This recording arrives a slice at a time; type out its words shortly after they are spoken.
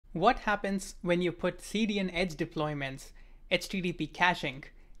What happens when you put CDN edge deployments, HTTP caching,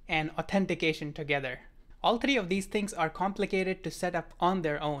 and authentication together? All three of these things are complicated to set up on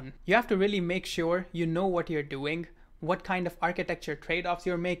their own. You have to really make sure you know what you're doing, what kind of architecture trade-offs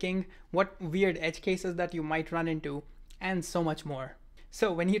you're making, what weird edge cases that you might run into, and so much more.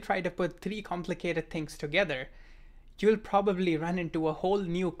 So when you try to put three complicated things together, you'll probably run into a whole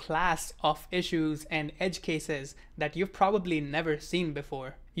new class of issues and edge cases that you've probably never seen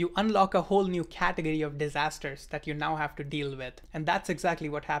before. You unlock a whole new category of disasters that you now have to deal with. And that's exactly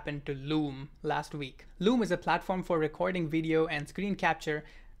what happened to Loom last week. Loom is a platform for recording video and screen capture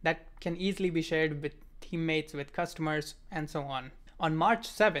that can easily be shared with teammates, with customers, and so on. On March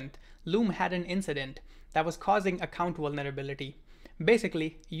 7th, Loom had an incident that was causing account vulnerability.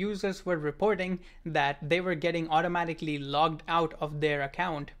 Basically, users were reporting that they were getting automatically logged out of their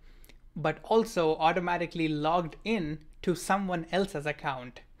account, but also automatically logged in to someone else's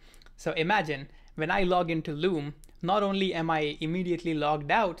account. So imagine, when I log into Loom, not only am I immediately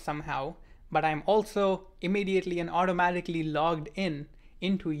logged out somehow, but I'm also immediately and automatically logged in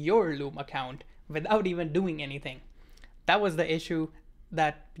into your Loom account without even doing anything. That was the issue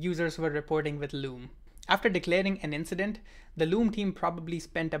that users were reporting with Loom. After declaring an incident, the Loom team probably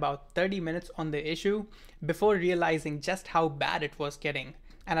spent about 30 minutes on the issue before realizing just how bad it was getting.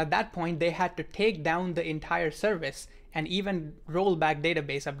 And at that point, they had to take down the entire service and even roll back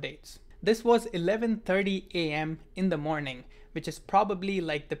database updates. This was 11:30 a.m. in the morning, which is probably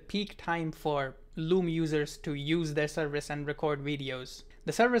like the peak time for Loom users to use their service and record videos.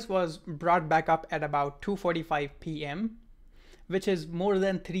 The service was brought back up at about 2:45 p.m., which is more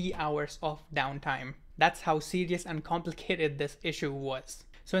than 3 hours of downtime. That's how serious and complicated this issue was.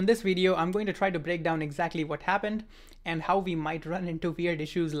 So in this video, I'm going to try to break down exactly what happened and how we might run into weird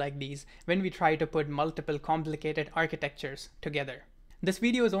issues like these when we try to put multiple complicated architectures together. This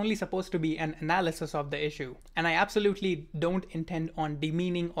video is only supposed to be an analysis of the issue, and I absolutely don't intend on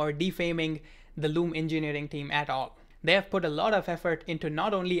demeaning or defaming the Loom engineering team at all. They have put a lot of effort into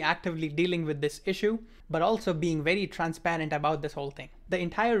not only actively dealing with this issue, but also being very transparent about this whole thing. The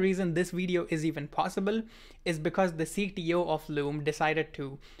entire reason this video is even possible is because the CTO of Loom decided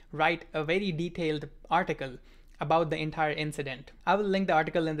to write a very detailed article about the entire incident. I will link the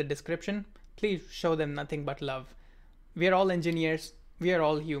article in the description. Please show them nothing but love. We are all engineers, we are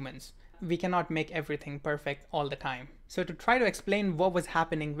all humans. We cannot make everything perfect all the time. So to try to explain what was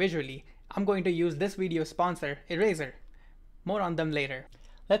happening visually, I'm going to use this video sponsor, Eraser. More on them later.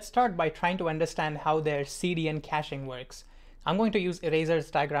 Let's start by trying to understand how their CDN caching works. I'm going to use Eraser's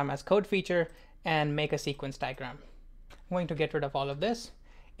diagram as code feature and make a sequence diagram. I'm going to get rid of all of this.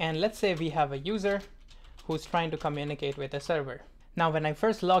 And let's say we have a user who's trying to communicate with a server. Now, when I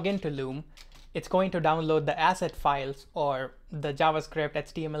first log into Loom, it's going to download the asset files or the JavaScript,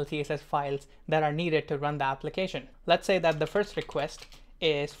 HTML, CSS files that are needed to run the application. Let's say that the first request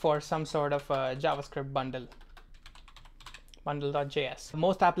is for some sort of a JavaScript bundle, bundle.js.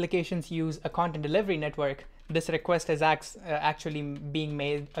 Most applications use a content delivery network. This request is actually being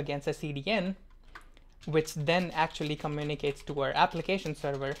made against a CDN, which then actually communicates to our application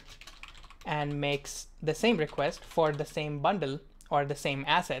server and makes the same request for the same bundle or the same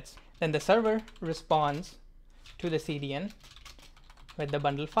assets. Then the server responds to the CDN with the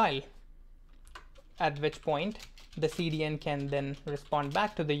bundle file, at which point the CDN can then respond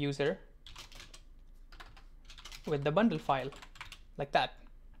back to the user with the bundle file, like that.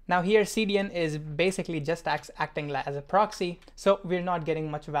 Now here CDN is basically just acting as a proxy, so we're not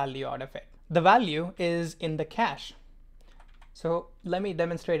getting much value out of it. The value is in the cache. So let me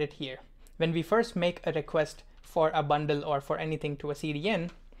demonstrate it here. When we first make a request for a bundle or for anything to a CDN,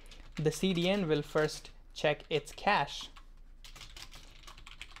 the CDN will first check its cache.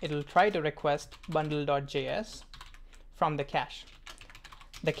 It'll try to request bundle.js from the cache.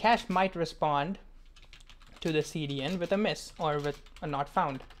 The cache might respond to the CDN with a miss or with a not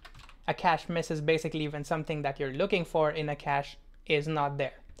found. A cache miss is basically when something that you're looking for in a cache is not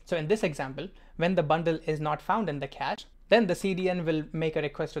there. So in this example, when the bundle is not found in the cache, then the CDN will make a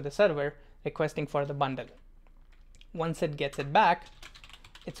request to the server requesting for the bundle. Once it gets it back,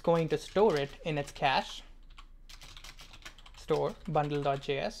 it's going to store it in its cache, store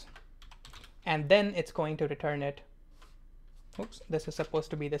bundle.js, and then it's going to return it. Oops, this is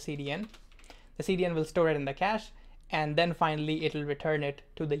supposed to be the CDN. The CDN will store it in the cache, and then finally it will return it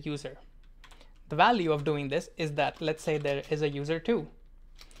to the user. The value of doing this is that, let's say there is a user 2,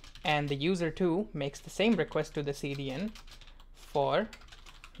 and the user 2 makes the same request to the CDN for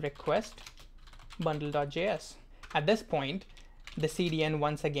request bundle.js. At this point, the CDN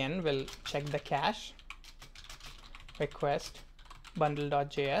once again will check the cache, request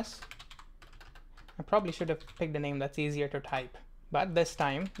bundle.js. I probably should have picked a name that's easier to type, but this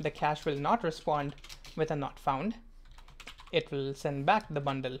time the cache will not respond with a not found. It will send back the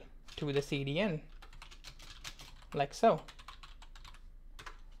bundle to the CDN, like so.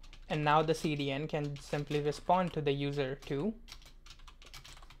 And now the CDN can simply respond to the user too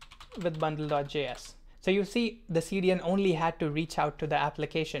with bundle.js. So you see, the CDN only had to reach out to the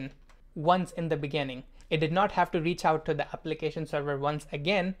application once in the beginning. It did not have to reach out to the application server once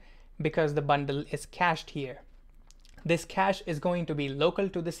again because the bundle is cached here. This cache is going to be local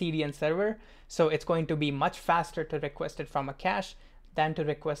to the CDN server, so it's going to be much faster to request it from a cache than to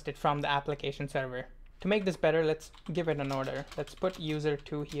request it from the application server. To make this better, let's give it an order. Let's put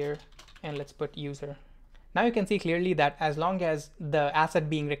user2 here, and let's put user. Now you can see clearly that as long as the asset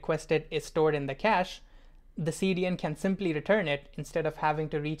being requested is stored in the cache, the CDN can simply return it instead of having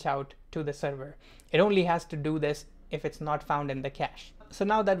to reach out to the server. It only has to do this if it's not found in the cache. So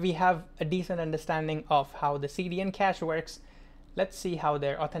now that we have a decent understanding of how the CDN cache works, let's see how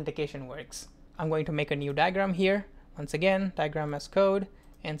their authentication works. I'm going to make a new diagram here. Once again, diagram as code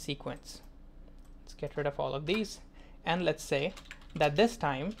and sequence. Let's get rid of all of these. And let's say that this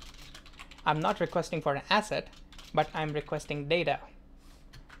time, I'm not requesting for an asset, but I'm requesting data.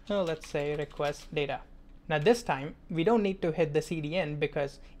 So let's say request data. Now this time, we don't need to hit the CDN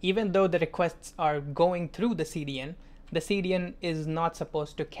because even though the requests are going through the CDN is not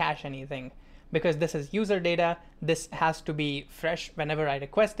supposed to cache anything. Because this is user data, this has to be fresh whenever I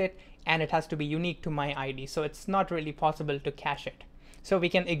request it, and it has to be unique to my ID. So it's not really possible to cache it. So we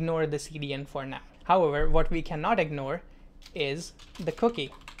can ignore the CDN for now. However, what we cannot ignore is the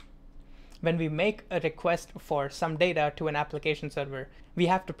cookie. When we make a request for some data to an application server, we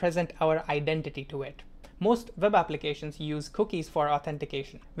have to present our identity to it. Most web applications use cookies for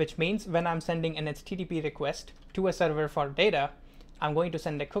authentication, which means when I'm sending an HTTP request to a server for data, I'm going to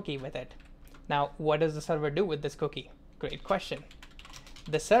send a cookie with it. Now, what does the server do with this cookie? Great question.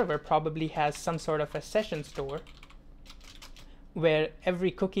 The server probably has some sort of a session store where every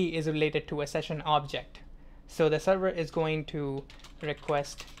cookie is related to a session object. So the server is going to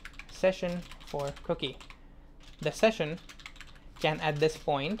request session for cookie. The session can at this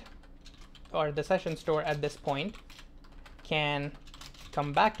point, or the session store at this point, can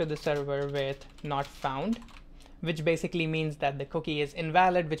come back to the server with not found, which basically means that the cookie is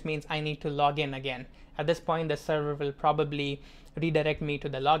invalid, which means I need to log in again. At this point, the server will probably redirect me to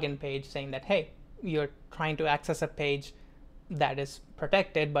the login page saying that, hey, you're trying to access a page that is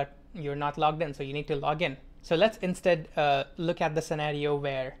protected, but you're not logged in, so you need to log in. So let's instead look at the scenario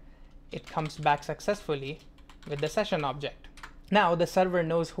where it comes back successfully with the session object. Now the server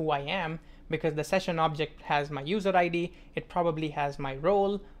knows who I am because the session object has my user ID, it probably has my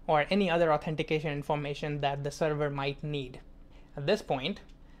role, or any other authentication information that the server might need. At this point,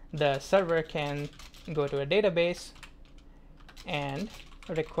 the server can go to a database and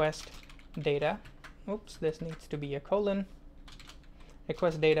request data. Oops, this needs to be a colon.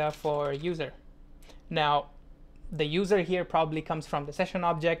 Request data for user. Now, the user here probably comes from the session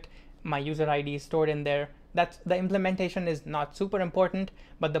object. My user ID is stored in there. The implementation is not super important,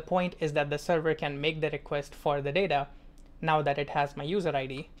 but the point is that the server can make the request for the data now that it has my user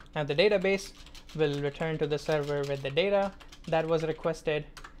ID. Now the database will return to the server with the data that was requested,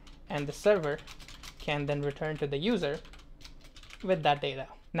 and the server can then return to the user with that data.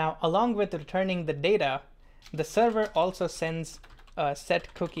 Now, along with returning the data, the server also sends a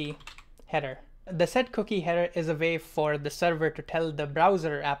set cookie header. The set cookie header is a way for the server to tell the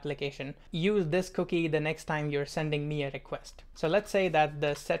browser application, use this cookie the next time you're sending me a request. So let's say that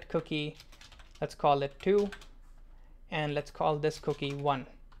the set cookie, let's call it 2, and let's call this cookie 1.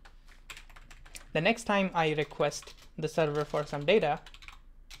 The next time I request the server for some data,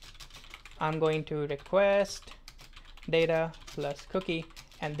 I'm going to request data plus cookie,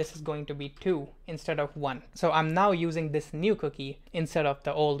 and this is going to be 2 instead of 1. So I'm now using this new cookie instead of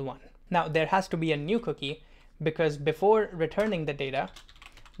the old one. Now there has to be a new cookie because before returning the data,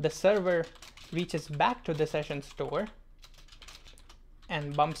 the server reaches back to the session store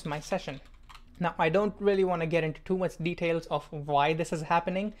and bumps my session. Now I don't really want to get into too much details of why this is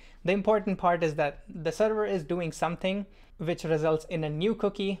happening. The important part is that the server is doing something which results in a new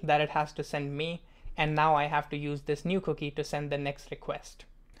cookie that it has to send me, and now I have to use this new cookie to send the next request.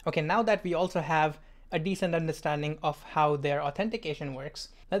 Okay, now that we also have a decent understanding of how their authentication works,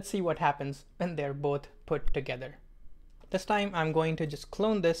 let's see what happens when they're both put together. This time I'm going to just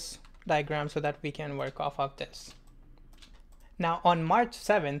clone this diagram so that we can work off of this. Now on March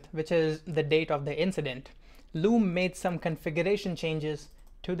 7th, which is the date of the incident, Loom made some configuration changes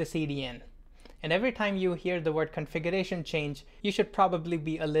to the CDN. And every time you hear the word configuration change, you should probably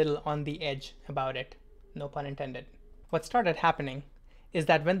be a little on the edge about it. No pun intended. What started happening is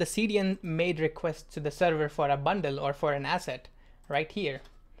that when the CDN made requests to the server for a bundle or for an asset, right here,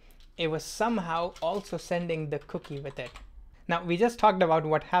 it was somehow also sending the cookie with it. Now, we just talked about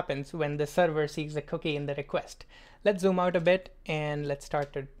what happens when the server sees a cookie in the request. Let's zoom out a bit and let's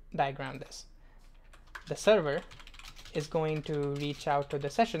start to diagram this. The server is going to reach out to the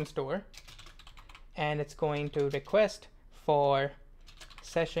session store, and it's going to request for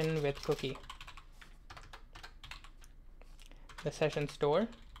session with cookie. The session store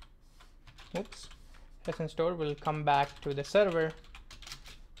will come back to the server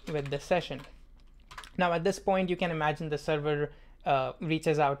with the session. Now at this point, you can imagine the server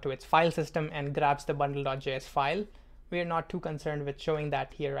reaches out to its file system and grabs the bundle.js file. We are not too concerned with showing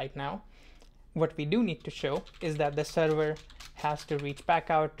that here right now. What we do need to show is that the server has to reach back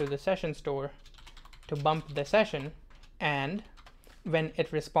out to the session store to bump the session, and when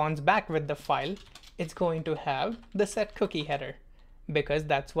it responds back with the file, it's going to have the set cookie header, because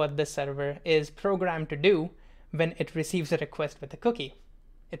that's what the server is programmed to do when it receives a request with a cookie.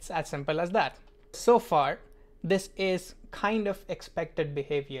 It's as simple as that. So far, this is kind of expected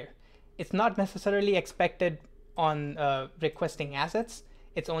behavior. It's not necessarily expected on requesting assets.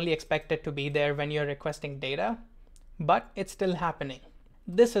 It's only expected to be there when you're requesting data, but it's still happening.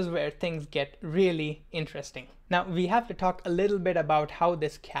 This is where things get really interesting. Now we have to talk a little bit about how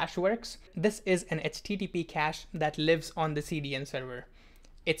this cache works. This is an HTTP cache that lives on the CDN server.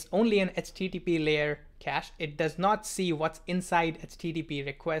 It's only an HTTP layer cache. It does not see what's inside HTTP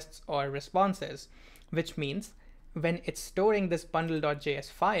requests or responses, which means when it's storing this bundle.js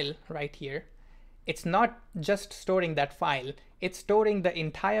file right here, it's not just storing that file, it's storing the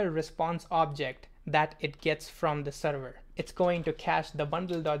entire response object that it gets from the server. It's going to cache the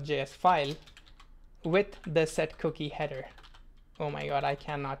bundle.js file with the set cookie header. Oh my god, I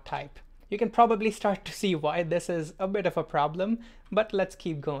cannot type. You can probably start to see why this is a bit of a problem, but let's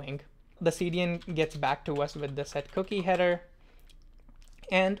keep going. The CDN gets back to us with the set cookie header,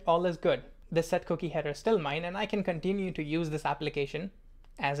 and all is good. The set cookie header is still mine, and I can continue to use this application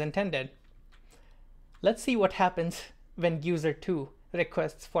as intended. Let's see what happens when user 2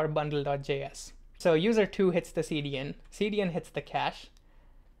 requests for bundle.js. So user 2 hits the CDN, CDN hits the cache.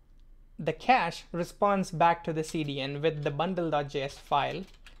 The cache responds back to the CDN with the bundle.js file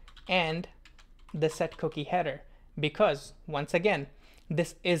and the set cookie header, because once again,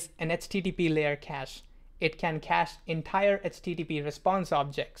 this is an HTTP layer cache. It can cache entire HTTP response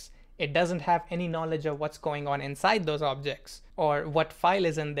objects. It doesn't have any knowledge of what's going on inside those objects, or what file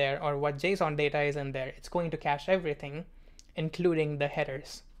is in there, or what JSON data is in there. It's going to cache everything, including the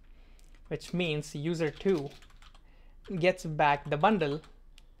headers, which means user 2 gets back the bundle,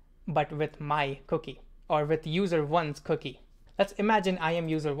 but with my cookie, or with user 1's cookie. Let's imagine I am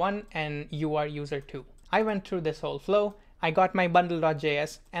user 1 and you are user 2. I went through this whole flow. I got my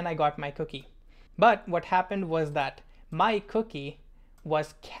bundle.js and I got my cookie. But what happened was that my cookie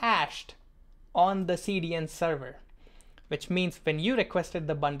was cached on the CDN server, which means when you requested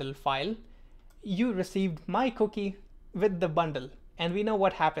the bundle file, you received my cookie with the bundle. And we know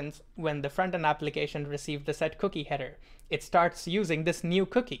what happens when the front-end application receives the set cookie header. It starts using this new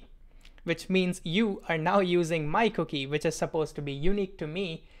cookie, which means you are now using my cookie, which is supposed to be unique to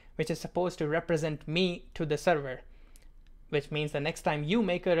me, which is supposed to represent me to the server, which means the next time you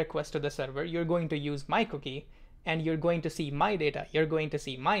make a request to the server, you're going to use my cookie, and you're going to see my data, you're going to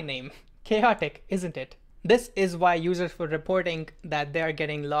see my name. Chaotic, isn't it? This is why users were reporting that they are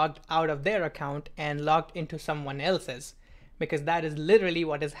getting logged out of their account and logged into someone else's, because that is literally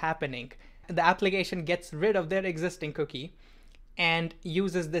what is happening. The application gets rid of their existing cookie and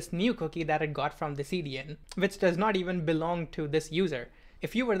uses this new cookie that it got from the CDN, which does not even belong to this user.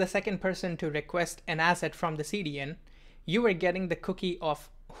 If you were the second person to request an asset from the CDN, you were getting the cookie of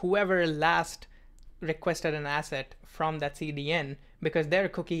whoever last requested an asset from that CDN, because their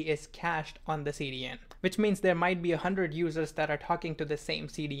cookie is cached on the CDN, which means there might be 100 users that are talking to the same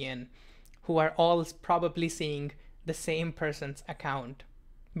CDN who are all probably seeing the same person's account.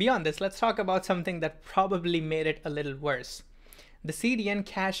 Beyond this, let's talk about something that probably made it a little worse. The CDN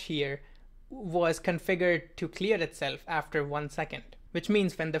cache here was configured to clear itself after 1 second, which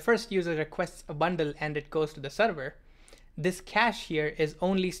means when the first user requests a bundle and it goes to the server, this cache here is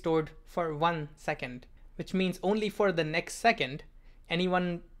only stored for 1 second, which means only for the next second,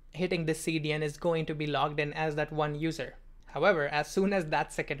 anyone hitting the CDN is going to be logged in as that one user. However, as soon as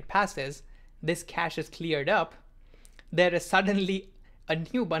that second passes, this cache is cleared up, there is suddenly a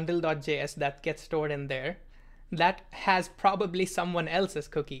new bundle.js that gets stored in there that has probably someone else's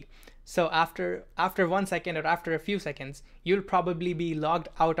cookie. So after 1 second or after a few seconds, you'll probably be logged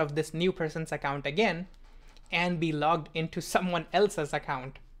out of this new person's account again and be logged into someone else's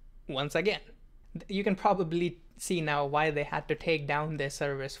account once again. You can probably see now why they had to take down their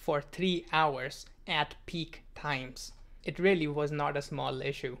service for 3 hours at peak times. It really was not a small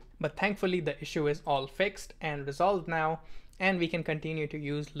issue, but thankfully the issue is all fixed and resolved now, and we can continue to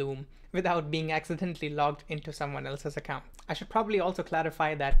use Loom without being accidentally logged into someone else's account. I should probably also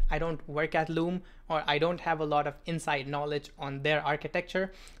clarify that I don't work at Loom, or I don't have a lot of inside knowledge on their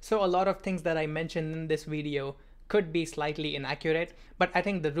architecture, so a lot of things that I mentioned in this video could be slightly inaccurate, but I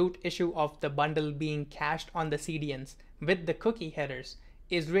think the root issue of the bundle being cached on the CDNs with the cookie headers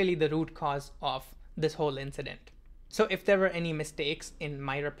is really the root cause of this whole incident. So if there were any mistakes in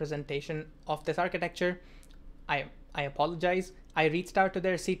my representation of this architecture, I apologize. I reached out to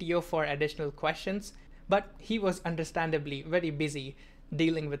their CTO for additional questions, but he was understandably very busy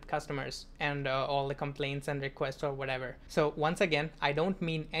dealing with customers and all the complaints and requests or whatever. So once again, I don't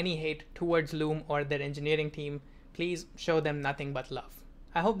mean any hate towards Loom or their engineering team. Please show them nothing but love.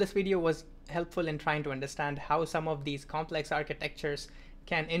 I hope this video was helpful in trying to understand how some of these complex architectures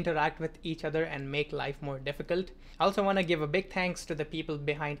can interact with each other and make life more difficult. I also want to give a big thanks to the people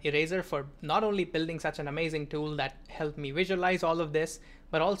behind Eraser for not only building such an amazing tool that helped me visualize all of this,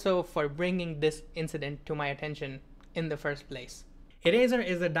 but also for bringing this incident to my attention in the first place. Eraser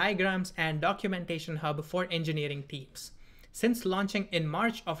is a diagrams and documentation hub for engineering teams. Since launching in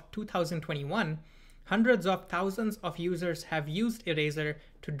March of 2021, hundreds of thousands of users have used Eraser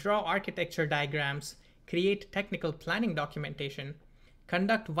to draw architecture diagrams, create technical planning documentation,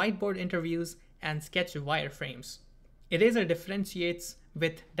 conduct whiteboard interviews, and sketch wireframes. Eraser differentiates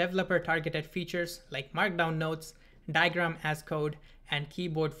with developer-targeted features like Markdown notes, diagram as code, and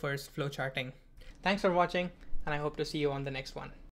keyboard-first flowcharting. Thanks for watching, and I hope to see you on the next one.